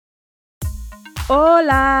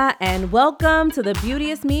Hola, and welcome to the Beauty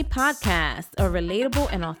is Me podcast, a relatable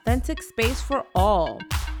and authentic space for all.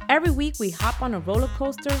 Every week, we hop on a roller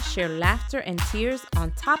coaster, share laughter and tears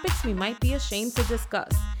on topics we might be ashamed to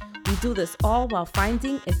discuss. We do this all while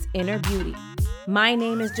finding its inner beauty. My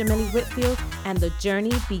name is Jamily Whitfield, and the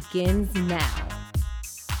journey begins now.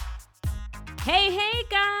 Hey,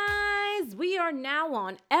 guys! We are now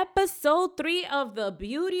on episode 3 of the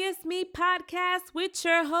Beauty is Me podcast with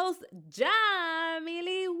your host,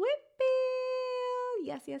 Jamily Whitfield.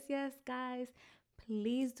 Yes, guys.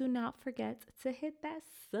 Please do not forget to hit that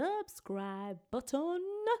subscribe button.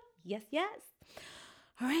 Yes.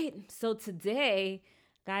 All right, so today,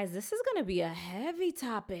 guys, this is going to be a heavy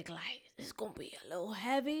topic. It's going to be a little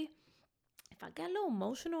heavy. If I get a little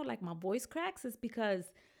emotional, like my voice cracks, it's because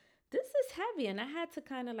this is heavy, and I had to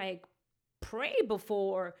kind of pray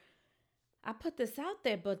before I put this out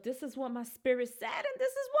there, but this is what my spirit said, and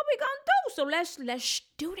this is what we're gonna do. So let's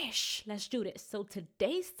do this. Let's do this. So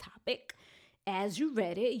today's topic, as you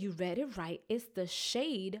read it right, is the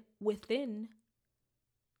shade within.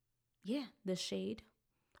 Yeah, the shade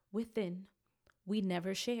within. We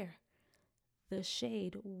never share. The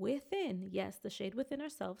shade within. Yes, the shade within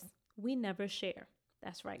ourselves. We never share.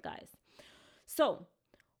 That's right, guys. So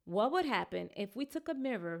what would happen if we took a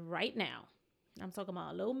mirror right now? I'm talking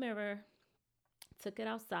about a little mirror, took it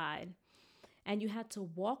outside, and you had to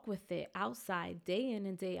walk with it outside day in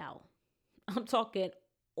and day out. I'm talking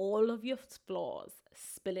all of your flaws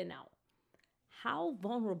spilling out. How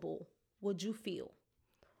vulnerable would you feel?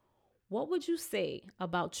 What would you say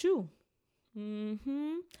about you?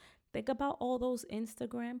 Think about all those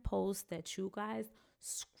Instagram posts that you guys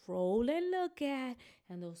scroll and look at,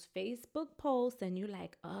 and those Facebook posts, and you're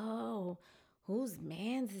like, oh, whose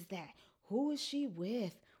man's is that? Who is she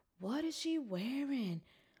with? What is she wearing?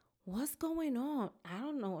 What's going on? I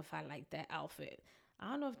don't know if I like that outfit.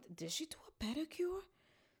 I don't know did she do a pedicure?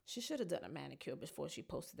 She should have done a manicure before she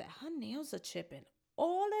posted that. Her nails are chipping.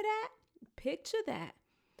 All of that, picture that.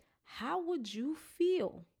 How would you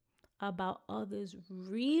feel about others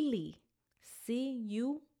really seeing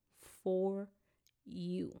you for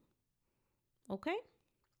you? Okay?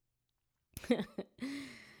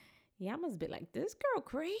 Yeah, I must be like, this girl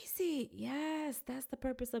crazy. Yes, that's the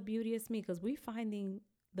purpose of Beauty is Me, because we finding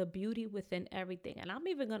the beauty within everything. And I'm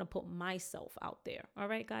even going to put myself out there. All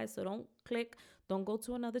right, guys? So don't go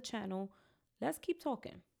to another channel. Let's keep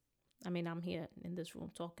talking. I mean, I'm here in this room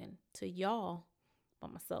talking to y'all by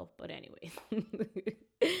myself, but anyway.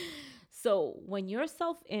 So when your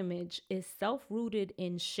self-image is self-rooted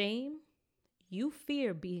in shame, you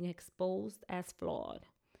fear being exposed as flawed,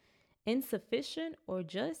 insufficient, or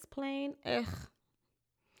just plain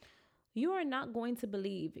you are not going to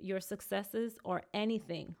believe your successes are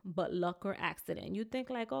anything but luck or accident. You think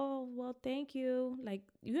oh, well, thank you. Like,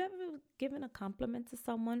 you ever given a compliment to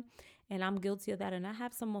someone? And I'm guilty of that. And I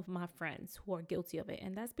have some of my friends who are guilty of it.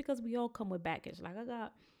 And that's because we all come with baggage. Like, I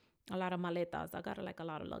got a lot of maletas. I got a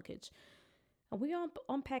lot of luggage. And we all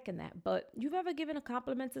unpacking that. But you've ever given a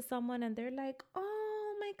compliment to someone and they're like,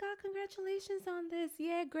 oh my God, congratulations on this.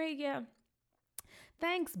 Yeah, great. Yeah.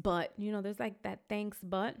 Thanks, but, there's that thanks,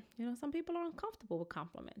 but, some people are uncomfortable with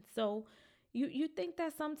compliments. So you think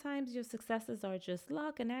that sometimes your successes are just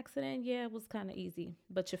luck and accident. Yeah, it was kind of easy.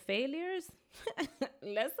 But your failures,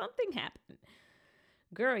 let something happen.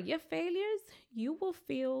 Girl, your failures, you will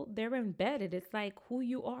feel they're embedded. It's like who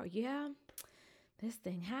you are. Yeah, this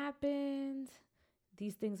thing happened.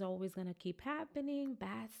 These things are always going to keep happening.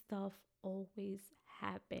 Bad stuff always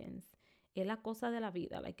happens. Es la cosa de la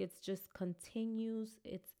vida. Like, it's just continues.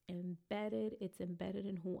 It's embedded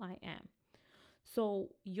in who I am.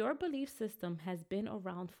 So your belief system has been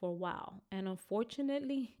around for a while, and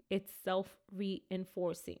unfortunately, it's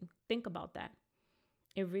self-reinforcing. Think about that.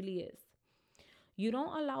 It really is. You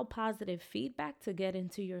don't allow positive feedback to get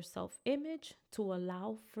into your self-image to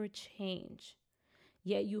allow for change.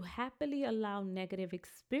 Yet you happily allow negative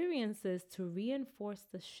experiences to reinforce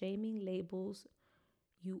the shaming labels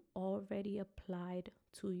you already applied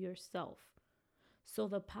to yourself. So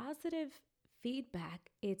the positive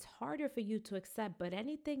feedback, it's harder for you to accept, but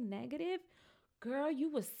anything negative, girl,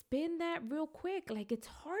 you will spin that real quick. Like, it's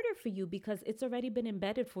harder for you because it's already been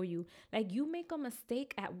embedded for you. Like, you make a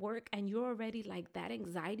mistake at work and you're already that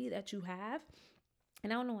anxiety that you have.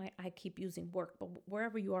 And I don't know why I keep using work, but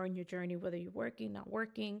wherever you are in your journey, whether you're working, not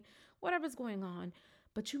working, whatever's going on,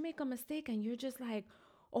 but you make a mistake and you're just like,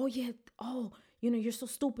 oh yeah, oh, you're so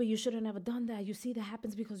stupid. You should have never done that. You see, that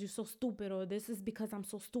happens because you're so stupid, or this is because I'm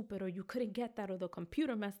so stupid, or you couldn't get that, or the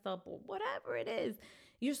computer messed up, or whatever it is.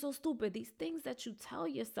 You're so stupid. These things that you tell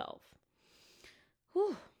yourself.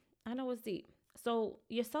 Whew, I know it's deep. So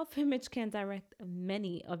your self image can direct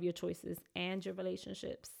many of your choices and your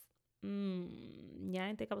relationships. Yeah, I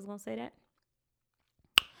didn't think I was going to say that.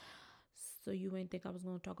 So you ain't think I was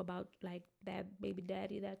going to talk about like that baby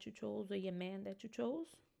daddy that you chose or your man that you chose?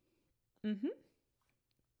 Mm-hmm.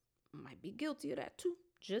 Might be guilty of that too.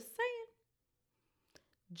 Just saying.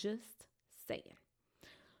 Just saying.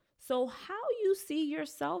 So, how you see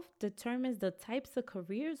yourself determines the types of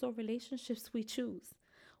careers or relationships we choose.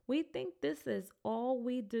 We think this is all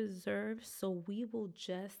we deserve, so we will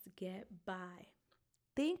just get by.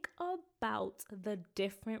 Think about the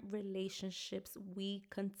different relationships we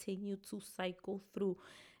continue to cycle through.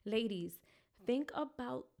 Ladies, think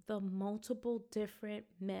about the multiple different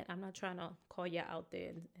men. I'm not trying to call you out there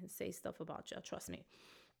and say stuff about you, trust me.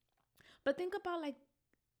 But think about like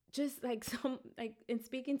just like some like in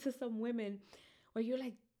speaking to some women where you're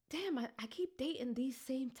like, damn, I keep dating these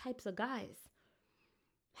same types of guys.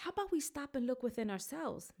 How about we stop and look within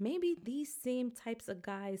ourselves? Maybe these same types of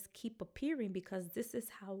guys keep appearing because this is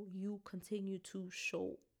how you continue to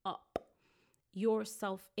show up. Your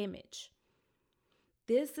self image.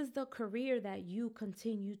 This is the career that you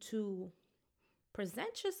continue to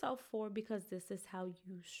present yourself for because this is how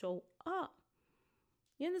you show up.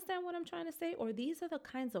 You understand what I'm trying to say? Or these are the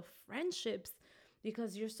kinds of friendships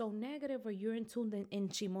because you're so negative or you're in tune in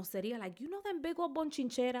chimoseria. Like, you know, them big old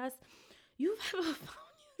bonchincheras. You've ever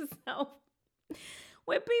found yourself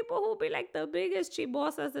with people who be like the biggest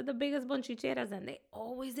chibosas and the biggest bonchincheras, and they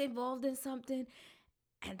always involved in something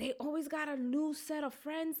and they always got a new set of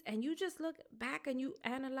friends. And you just look back and you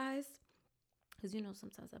analyze. Because, you know,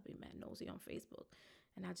 sometimes I'll be mad nosy on Facebook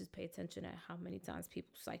and I just pay attention at how many times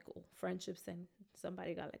people cycle friendships and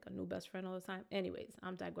somebody got like a new best friend all the time. Anyways,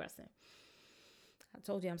 I'm digressing. I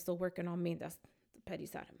told you I'm still working on me. That's the petty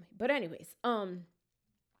side of me. But anyways, and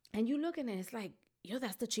you looking at it, it's like, yo,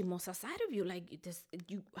 that's the chimosa side of you. Like this,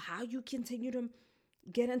 you how you continue to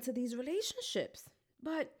get into these relationships.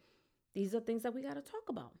 But these are things that we got to talk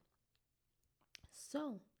about.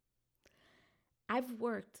 So I've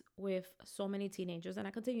worked with so many teenagers, and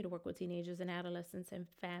I continue to work with teenagers and adolescents and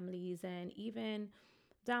families, and even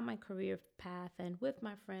down my career path and with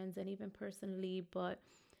my friends, and even personally. But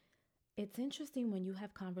it's interesting when you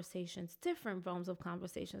have conversations, different realms of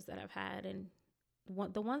conversations that I've had, and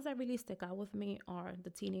the ones that really stick out with me are the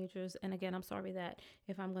teenagers. And again, I'm sorry that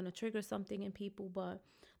if I'm going to trigger something in people, but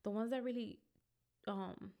the ones that really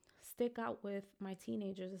stick out with my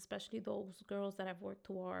teenagers, especially those girls that I've worked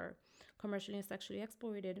who are commercially and sexually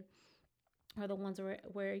exploited, are the ones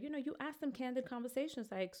where you know, you ask them candid conversations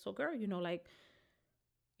like, so girl, you know, like,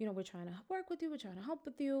 you know, we're trying to work with you, we're trying to help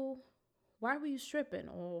with you, why were you stripping?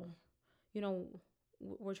 Or, you know,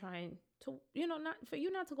 we're trying to, you know, not for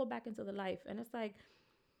you not to go back into the life. And it's like,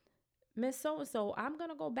 Miss So and so, I'm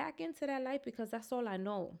gonna go back into that life because that's all I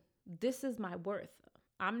know. This is my worth.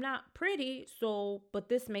 I'm not pretty, so but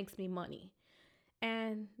this makes me money.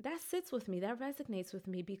 And that sits with me, that resonates with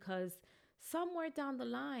me because somewhere down the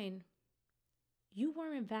line, you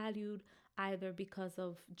weren't valued either because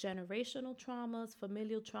of generational traumas,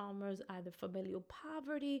 familial traumas, either familial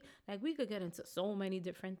poverty. Like we could get into so many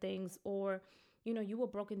different things, or you know, you were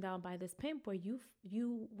broken down by this pimp where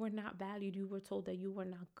you were not valued. You were told that you were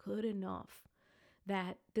not good enough,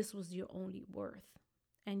 that this was your only worth,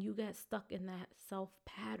 and you get stuck in that self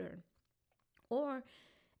pattern. Or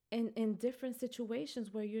in different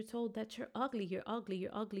situations where you're told that you're ugly, you're ugly,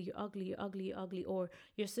 you're ugly, you're ugly, you're ugly, you're ugly, or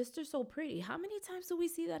your sister's so pretty. How many times do we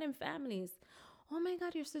see that in families? Oh my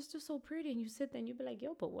God, your sister's so pretty. And you sit there and you be like,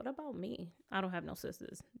 yo, but what about me? I don't have no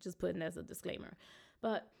sisters. Just putting as a disclaimer.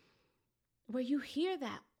 But where you hear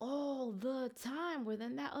that all the time, where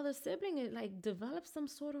then that other sibling it like develops some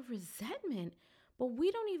sort of resentment. But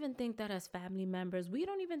we don't even think that as family members. We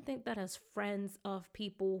don't even think that as friends of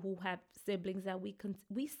people who have siblings that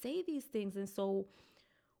we say these things, and so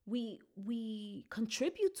we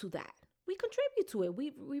contribute to that. We contribute to it.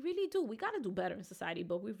 We really do. We got to do better in society,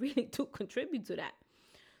 but we really do contribute to that.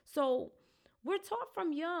 So we're taught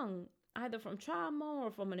from young, either from trauma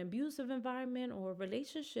or from an abusive environment or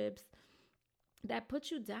relationships that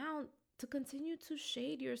put you down to continue to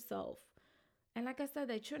shade yourself. And like I said,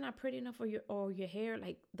 that you're not pretty enough, or your hair,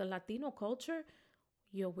 like the Latino culture,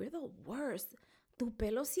 yo, we're the worst. Tu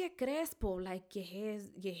pelo si es crespo, like your hair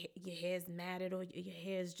is matted, or your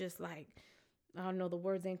hair is just like, I don't know, the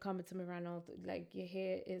words ain't coming to me right now. Like your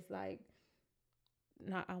hair is like,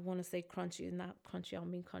 not, I want to say crunchy, not crunchy, I don't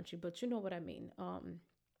mean crunchy, but you know what I mean.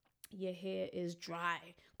 Your hair is dry,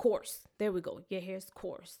 coarse. There we go. Your hair is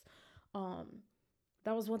coarse. Um,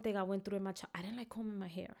 that was one thing I went through in my child. I didn't like combing my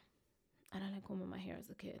hair. I didn't like combing my hair as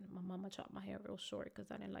a kid. My mama chopped my hair real short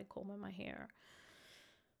because I didn't like combing my hair.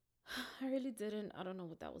 I really didn't. I don't know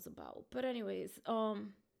what that was about. But anyways,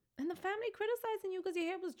 and the family criticizing you because your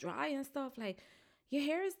hair was dry and stuff. Like, your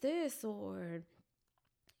hair is this, or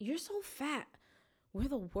you're so fat. We're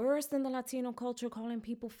the worst in the Latino culture calling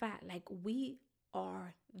people fat. Like, we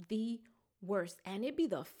are the worst. And it be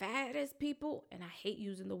the fattest people, and I hate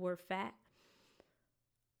using the word fat,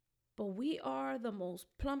 but we are the most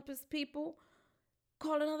plumpest people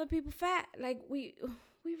calling other people fat. Like, we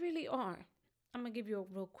really are. I'm gonna give you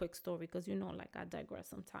a real quick story because like I digress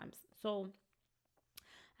sometimes. So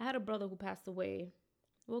I had a brother who passed away.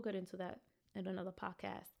 We'll get into that in another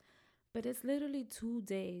podcast. But it's literally 2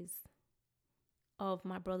 days of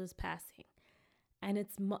my brother's passing. And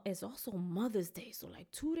it's also Mother's Day. So like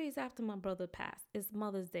 2 days after my brother passed, it's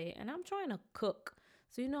Mother's Day. And I'm trying to cook.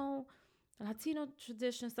 So Latino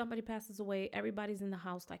tradition, somebody passes away, everybody's in the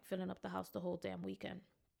house, like filling up the house the whole damn weekend.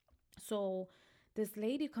 So this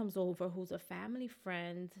lady comes over who's a family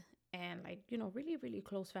friend and like, really, really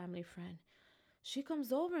close family friend. She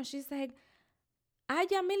comes over and she's like, ay,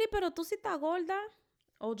 Yamili, pero tú sí estás gorda.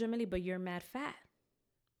 Oh, Jamili, but you're mad fat.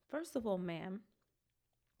 First of all, ma'am,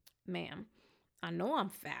 I know I'm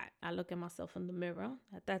fat. I look at myself in the mirror.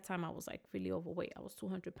 At that time, I was like really overweight. I was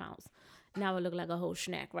 200 pounds. Now I look like a whole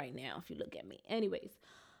snack right now if you look at me. Anyways,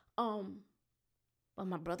 but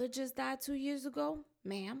my brother just died 2 years ago.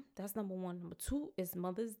 Ma'am, that's number one. Number two is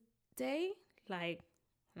Mother's Day. Like,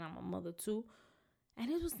 and I'm a mother too. And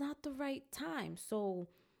it was not the right time. So,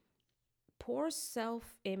 poor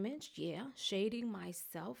self-image, yeah. Shading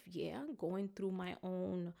myself, yeah. Going through my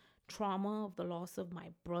own trauma of the loss of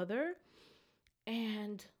my brother.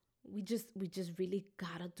 And we just really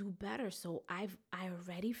gotta do better. So I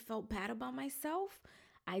already felt bad about myself.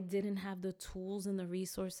 I didn't have the tools and the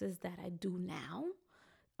resources that I do now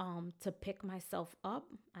to pick myself up.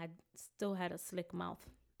 I still had a slick mouth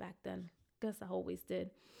back then. Guess I always did.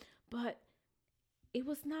 But it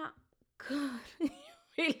was not good. It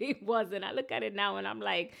really wasn't. I look at it now and I'm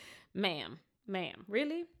like, ma'am,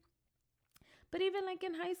 really? But even like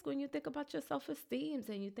in high school, and you think about your self-esteem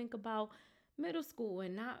and you think about middle school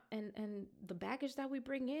and not and the baggage that we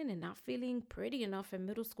bring in and not feeling pretty enough in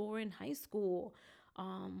middle school or in high school,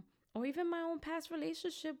 or even my own past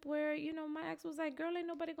relationship where my ex was like, girl, ain't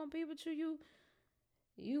nobody gonna be with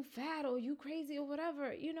you fat or you crazy or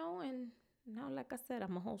whatever, and now, like I said,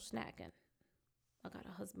 I'm a whole snack and I got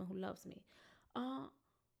a husband who loves me.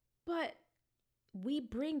 But we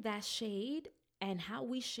bring that shade and how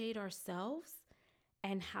we shade ourselves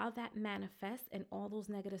and how that manifests and all those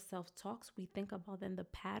negative self-talks, we think about then the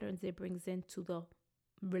patterns it brings into the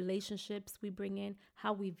relationships we bring in,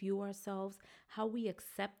 how we view ourselves, how we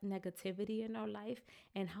accept negativity in our life,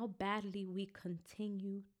 and how badly we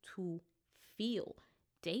continue to feel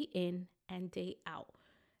day in and day out.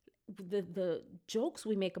 The jokes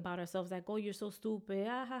we make about ourselves, like, oh, you're so stupid,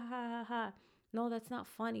 ah, ha, ha, ha, ha. No, that's not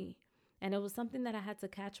funny. And it was something that I had to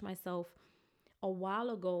catch myself a while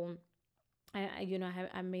ago.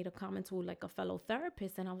 I made a comment to like a fellow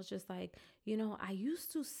therapist, and I was just like, I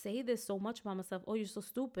used to say this so much about myself. Oh, you're so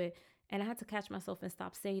stupid. And I had to catch myself and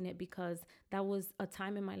stop saying it because that was a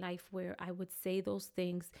time in my life where I would say those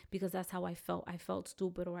things because that's how I felt. I felt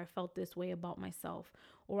stupid, or I felt this way about myself,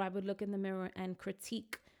 or I would look in the mirror and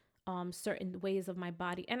critique certain ways of my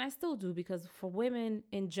body. And I still do, because for women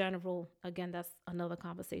in general, again, that's another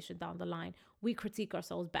conversation down the line. We critique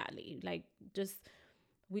ourselves badly. Like, just,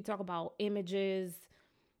 we talk about images,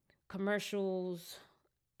 commercials.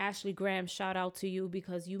 Ashley Graham, shout out to you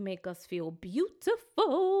because you make us feel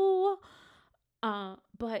beautiful.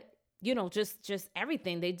 But just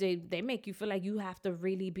everything they make you feel like you have to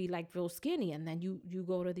really be like real skinny, and then you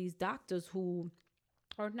go to these doctors who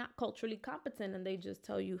are not culturally competent and they just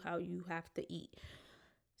tell you how you have to eat.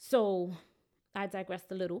 So I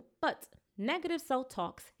digressed a little, but negative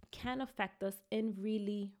self-talks can affect us in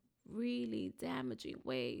really, really damaging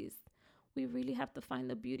ways. We really have to find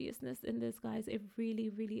the beauteousness in this, guys. It really,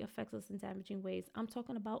 really affects us in damaging ways. I'm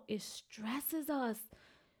talking about, it stresses us.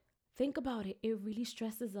 Think about it. It really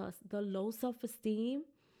stresses us. The low self-esteem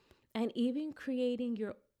and even creating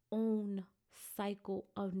your own cycle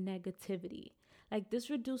of negativity. Like, this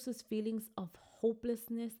reduces feelings of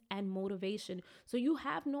hopelessness and motivation. So you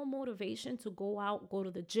have no motivation to go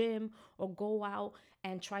to the gym, or go out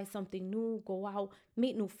and try something new, go out,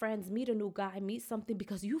 meet new friends, meet a new guy, meet something,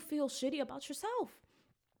 because you feel shitty about yourself.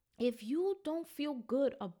 If you don't feel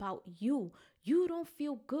good about you don't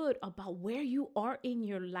feel good about where you are in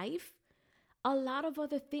your life, a lot of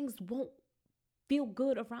other things won't feel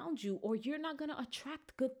good around you, or you're not going to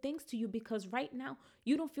attract good things to you because right now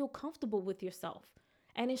you don't feel comfortable with yourself.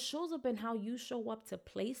 And it shows up in how you show up to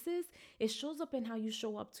places. It shows up in how you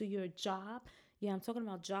show up to your job. Yeah, I'm talking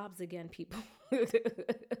about jobs again, people.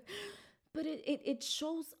 But it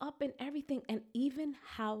shows up in everything, and even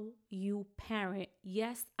how you parent.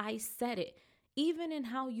 Yes, I said it. Even in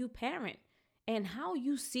how you parent and how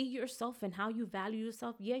you see yourself and how you value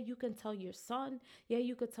yourself. Yeah, you can tell your son. Yeah,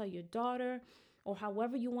 you could tell your daughter, or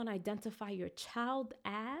however you want to identify your child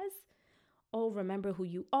as. Oh, remember who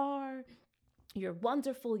you are. You're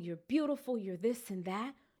wonderful. You're beautiful. You're this and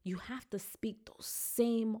that. You have to speak those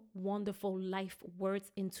same wonderful life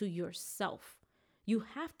words into yourself. You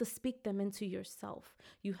have to speak them into yourself.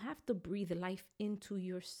 You have to breathe life into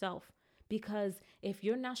yourself, because if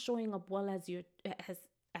you're not showing up well as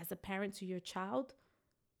a parent to your child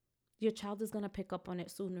is going to pick up on it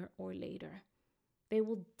sooner or later. They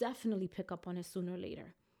will definitely pick up on it sooner or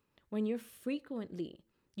later. When you're frequently,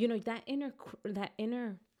 that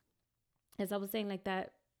inner, as I was saying, like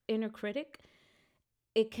that inner critic,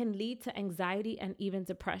 it can lead to anxiety and even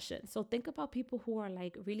depression. So think about people who are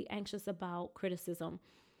like really anxious about criticism.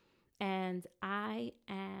 And I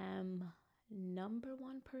am number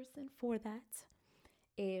one person for that.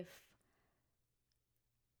 If,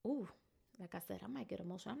 ooh, like I said, I might get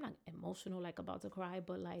emotional. I'm not emotional, like about to cry,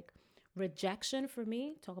 but like rejection for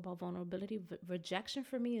me, talk about vulnerability. Rejection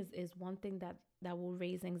for me is one thing that will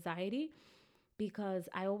raise anxiety, because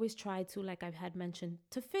I always try to, like I've had mentioned,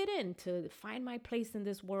 to fit in, to find my place in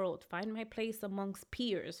this world, find my place amongst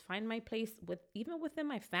peers, find my place even within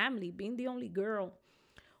my family, being the only girl,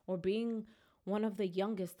 or being one of the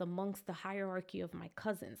youngest amongst the hierarchy of my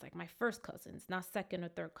cousins, like my first cousins, not second or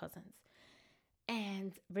third cousins.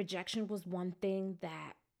 And rejection was one thing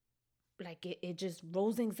that, like, it just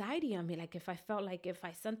rose anxiety on me. Like, if I felt like if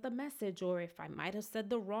I sent the message, or if I might have said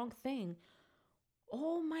the wrong thing,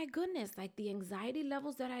 oh my goodness, like the anxiety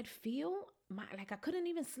levels that I'd feel, like I couldn't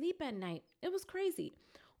even sleep at night. It was crazy.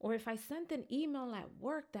 Or if I sent an email at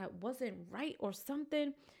work that wasn't right or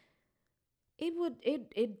something,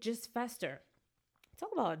 it just fester.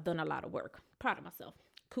 Talk about I've done a lot of work. Proud of myself.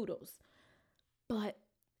 Kudos. But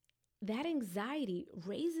that anxiety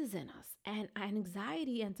raises in us, and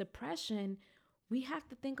anxiety and depression, we have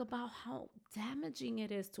to think about how damaging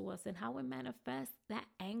it is to us and how it manifests. That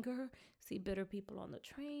anger, see bitter people on the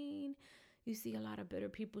train, you see a lot of bitter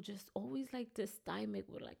people just always like to stymic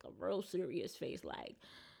with like a real serious face, like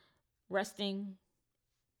resting,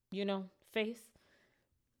 face.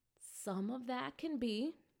 Some of that can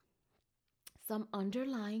be some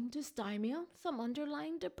underlying dysthymia, some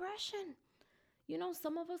underlying depression.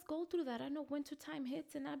 Some of us go through that. I know wintertime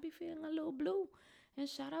hits and I'd be feeling a little blue. And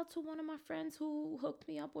shout out to one of my friends who hooked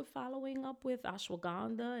me up with following up with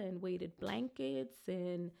ashwagandha and weighted blankets.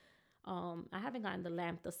 And I haven't gotten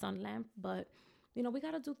the sun lamp, but we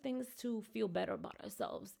got to do things to feel better about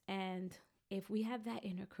ourselves. And if we have that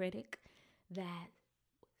inner critic, that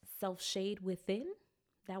self shade within,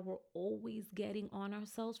 that we're always getting on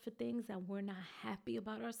ourselves for things that we're not happy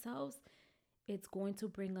about ourselves, it's going to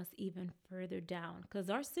bring us even further down. Because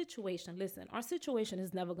our situation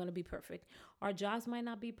is never going to be perfect. Our jobs might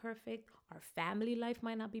not be perfect. Our family life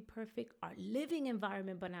might not be perfect. Our living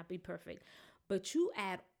environment might not be perfect. But you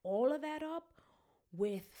add all of that up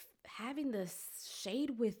with having the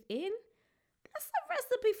shade within, that's a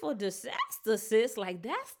recipe for disaster, sis. Like,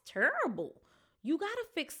 that's terrible. You got to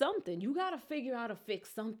fix something. You got to figure out how to fix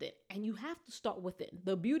something. And you have to start within.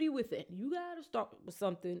 The beauty within. You got to start with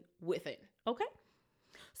something within. Okay?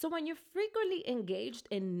 So when you're frequently engaged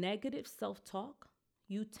in negative self-talk,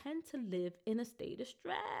 you tend to live in a state of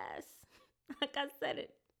stress. Like I said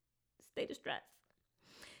it, state of stress.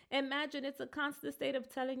 Imagine it's a constant state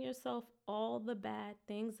of telling yourself all the bad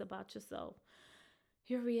things about yourself.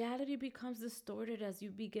 Your reality becomes distorted as you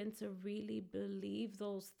begin to really believe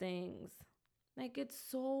those things. Like, it's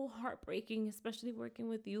so heartbreaking, especially working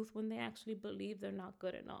with youth, when they actually believe they're not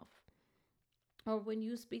good enough. Or when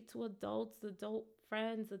you speak to adults, adult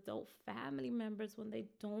friends, adult family members, when they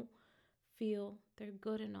don't feel they're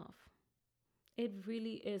good enough. It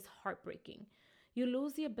really is heartbreaking. You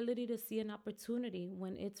lose the ability to see an opportunity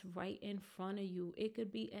when it's right in front of you. It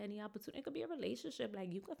could be any opportunity. It could be a relationship.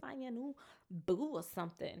 Like, you could find your new boo or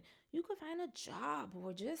something. You could find a job,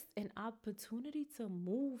 or just an opportunity to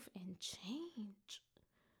move and change.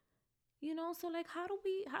 So like, how do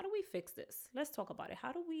we fix this? Let's talk about it.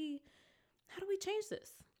 How do we change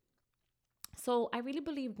this? So I really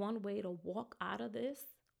believe one way to walk out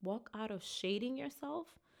of shading yourself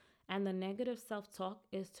and the negative self-talk,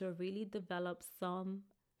 is to really develop some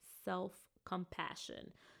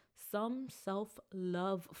self-compassion, some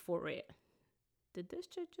self-love for it. Did this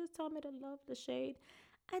chick just tell me to love the shade?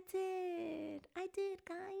 I did,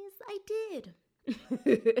 guys. I did.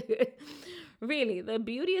 Really, the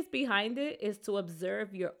beauty is behind it is to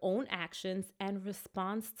observe your own actions and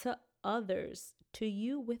response to others, to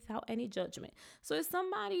you without any judgment. So if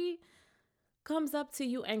somebody comes up to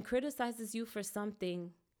you and criticizes you for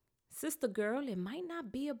something, sister girl, it might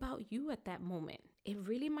not be about you at that moment. It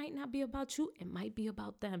really might not be about you. It might be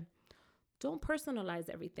about them. Don't personalize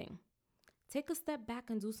everything. Take a step back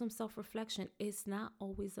and do some self-reflection. It's not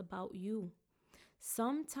always about you.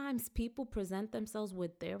 Sometimes people present themselves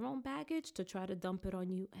with their own baggage to try to dump it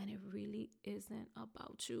on you, and it really isn't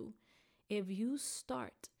about you. If you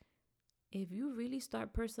really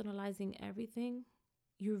start personalizing everything,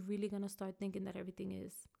 you're really going to start thinking that everything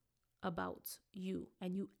is about you,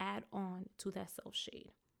 and you add on to that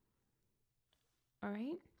self-shade. All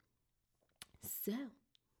right? So,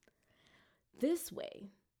 this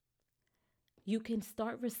way, you can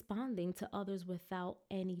start responding to others without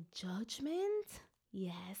any judgment.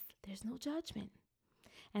 Yes, there's no judgment.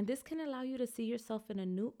 And this can allow you to see yourself in a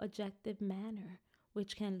new objective manner,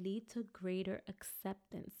 which can lead to greater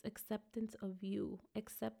acceptance of you.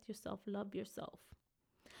 Accept yourself, love yourself.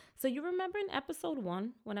 So you remember in episode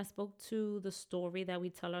 1 when I spoke to the story that we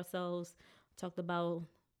tell ourselves, talked about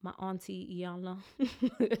my auntie Iyanla.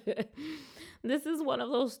 This is one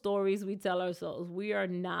of those stories we tell ourselves. We are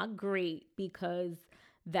not great because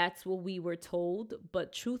that's what we were told.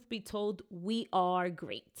 But truth be told, we are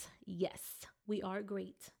great. Yes, we are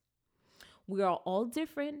great. We are all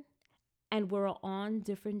different and we're on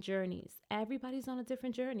different journeys. Everybody's on a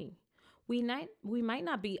different journey. We might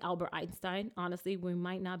not be Albert Einstein. Honestly, we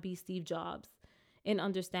might not be Steve Jobs in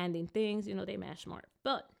understanding things. They mash smart.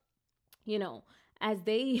 But, as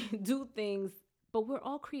they do things, but we're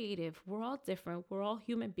all creative. We're all different. We're all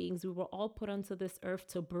human beings. We were all put onto this earth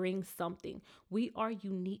to bring something. We are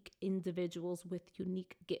unique individuals with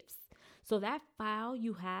unique gifts. So that file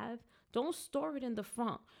you have, don't store it in the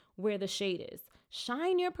front where the shade is.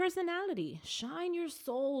 Shine your personality, shine your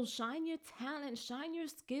soul, shine your talent, shine your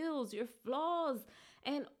skills, your flaws,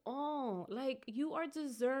 and all. Like, you are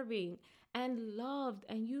deserving and loved,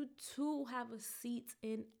 and you too have a seat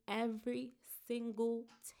in every single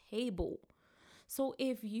table. So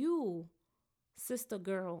if you, sister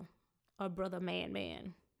girl or brother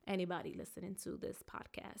man, anybody listening to this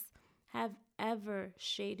podcast, have ever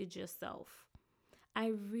shaded yourself, I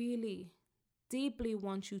really deeply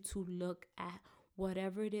want you to look at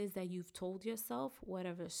whatever it is that you've told yourself,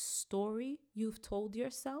 whatever story you've told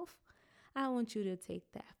yourself. I want you to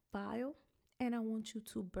take that file and I want you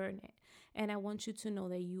to burn it. And I want you to know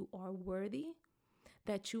that you are worthy,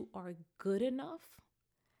 that you are good enough,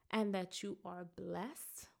 and that you are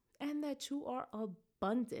blessed, and that you are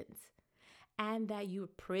abundant, and that you're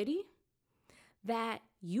pretty, that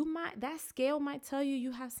that scale might tell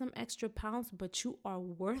you have some extra pounds, but you are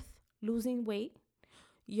worth losing weight.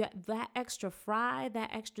 That extra fry,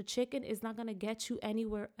 that extra chicken is not going to get you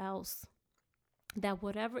anywhere else. That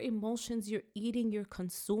whatever emotions you're eating, you're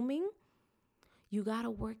consuming, you got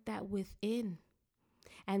to work that within.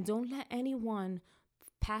 And don't let anyone,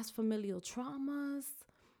 past familial traumas,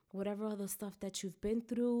 whatever other stuff that you've been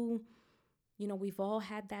through, we've all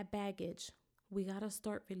had that baggage. We got to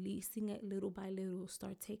start releasing it little by little.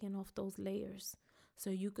 Start taking off those layers so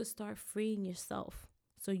you could start freeing yourself.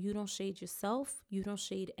 So you don't shade yourself, you don't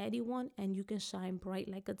shade anyone, and you can shine bright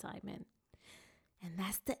like a diamond. And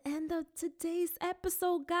that's the end of today's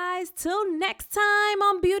episode, guys. Till next time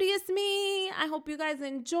on Beauty is Me. I hope you guys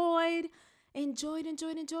enjoyed. And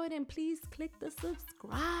please click the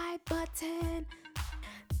subscribe button.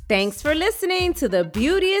 Thanks for listening to the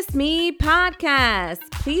Beauty is Me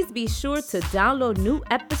podcast. Please be sure to download new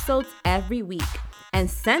episodes every week. And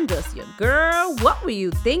send us your girl, what were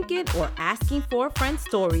you thinking, or asking for a friend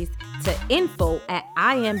stories to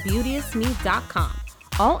info@IamBeautyIsMe.com.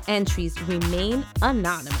 All entries remain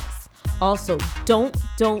anonymous. Also, don't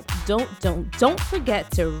forget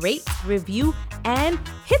to rate, review, and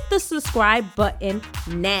hit the subscribe button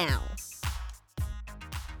now.